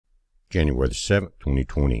January the 7th,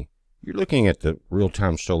 2020. You're looking at the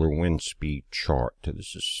real-time solar wind speed chart.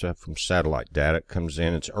 This is from satellite data. It comes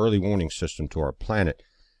in. It's early warning system to our planet.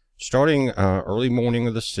 Starting early morning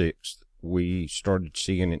of the 6th, we started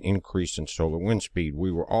seeing an increase in solar wind speed.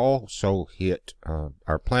 We were also hit,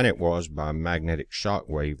 our planet was, by a magnetic shock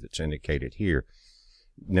wave that's indicated here.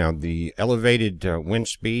 Now, the elevated wind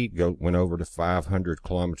speed went over to 500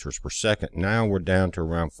 kilometers per second. Now we're down to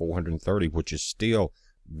around 430, which is still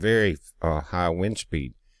very high wind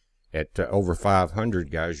speed. At over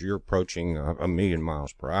 500, guys, you're approaching a million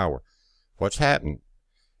miles per hour. What's happened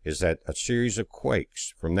is that a series of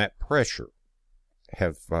quakes from that pressure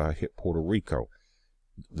have hit Puerto Rico.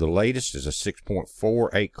 The latest is a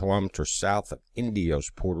 6.48 kilometers south of Indios,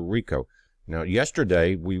 Puerto Rico. Now,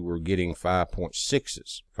 yesterday we were getting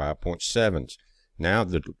 5.6s, 5.7s. Now,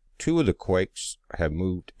 two of the quakes have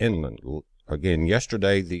moved inland. Again,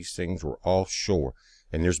 yesterday these things were offshore,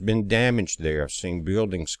 and there's been damage there. I've seen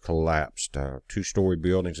buildings collapsed, two-story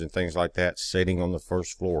buildings and things like that, sitting on the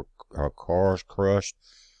first floor, cars crushed,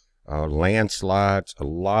 landslides. A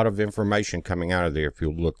lot of information coming out of there if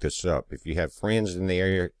you'll look this up. If you have friends in the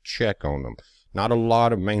area, check on them. Not a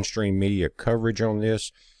lot of mainstream media coverage on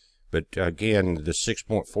this, but again, the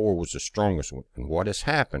 6.4 was the strongest one. And what has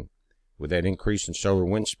happened with that increase in solar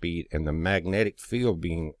wind speed and the magnetic field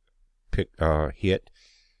being hit,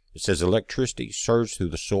 it says electricity surged through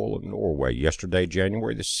the soil of Norway. Yesterday,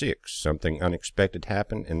 January the 6th, something unexpected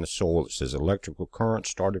happened in the soil. It says electrical current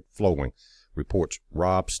started flowing. Reports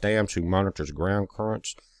Rob Stams, who monitors ground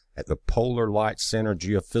currents at the Polar Light Center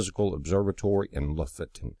Geophysical Observatory in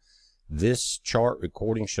Lofoten. This chart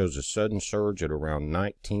recording shows a sudden surge at around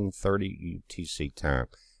 1930 UTC time.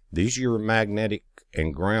 These are your magnetic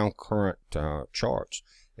and ground current charts.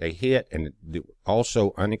 They hit, and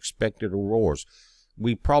also unexpected auroras.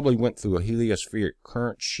 We probably went through a heliospheric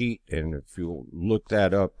current sheet, and if you look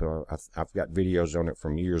that up, I've got videos on it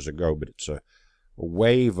from years ago, but it's a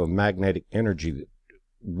wave of magnetic energy that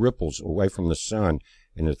ripples away from the sun,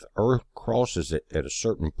 and if the Earth crosses it at a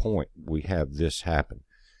certain point, we have this happen.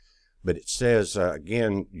 But it says,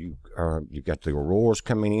 again, you've got the auroras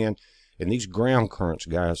coming in, and these ground currents,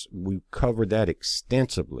 guys, we covered that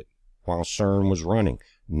extensively while CERN was running.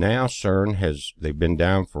 Now CERN they've been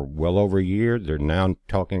down for well over a year. They're now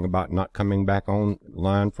talking about not coming back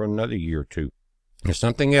online for another year or two. There's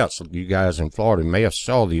something else. You guys in Florida may have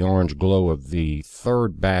saw the orange glow of the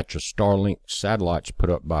third batch of Starlink satellites put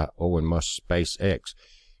up by Elon Musk SpaceX.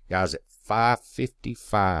 Guys, at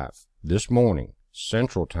 5:55 this morning,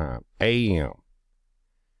 Central Time, AM,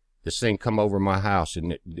 this thing come over my house,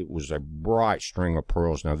 and it was a bright string of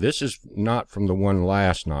pearls. Now, this is not from the one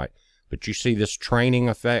last night, but you see this training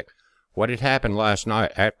effect? What had happened last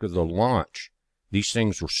night after the launch, these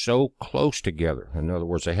things were so close together. In other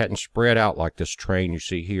words, they hadn't spread out like this train you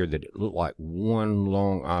see here, that it looked like one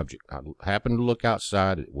long object. I happened to look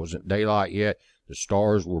outside. It wasn't daylight yet. The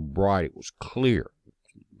stars were bright. It was clear.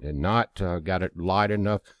 And not got it light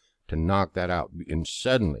enough to knock that out. And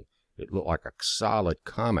suddenly, it looked like a solid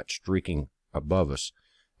comet streaking above us.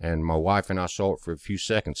 And my wife and I saw it for a few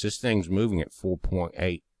seconds. This thing's moving at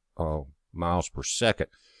 4.8 miles per second.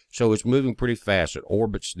 So it's moving pretty fast. It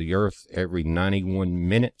orbits the Earth every 91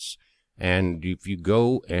 minutes. And if you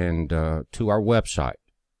go and to our website,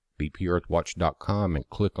 BPEarthWatch.com, and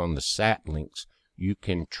click on the sat links, you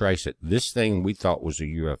can trace it. This thing we thought was a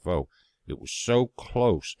UFO. It was so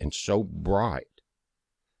close and so bright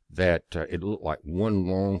that it looked like one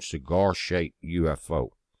long cigar-shaped UFO.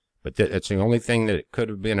 But that's the only thing that it could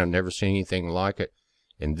have been. I've never seen anything like it.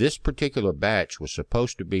 And this particular batch was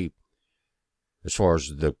supposed to be, as far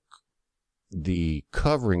as the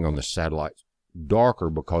covering on the satellite, darker,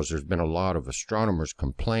 because there's been a lot of astronomers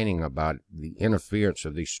complaining about the interference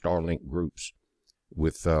of these Starlink groups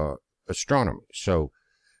with astronomy. So,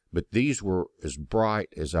 but these were as bright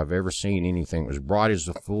as I've ever seen anything. It was bright as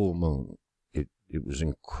the full moon. It was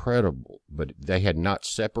incredible, but they had not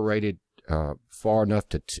separated far enough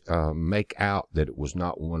to make out that it was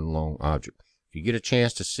not one long object. If you get a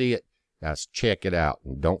chance to see it, guys, check it out.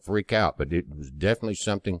 And don't freak out, but it was definitely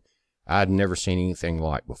something I'd never seen anything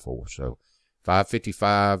like before. So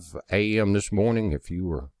 5:55 a.m. this morning, if you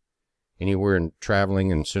were anywhere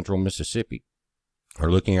traveling in central Mississippi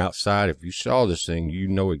or looking outside, if you saw this thing, you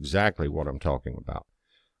know exactly what I'm talking about.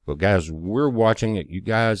 Well, guys, we're watching it. You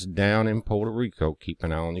guys down in Puerto Rico, keep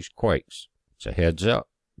an eye on these quakes. It's a heads up.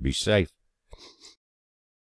 Be safe.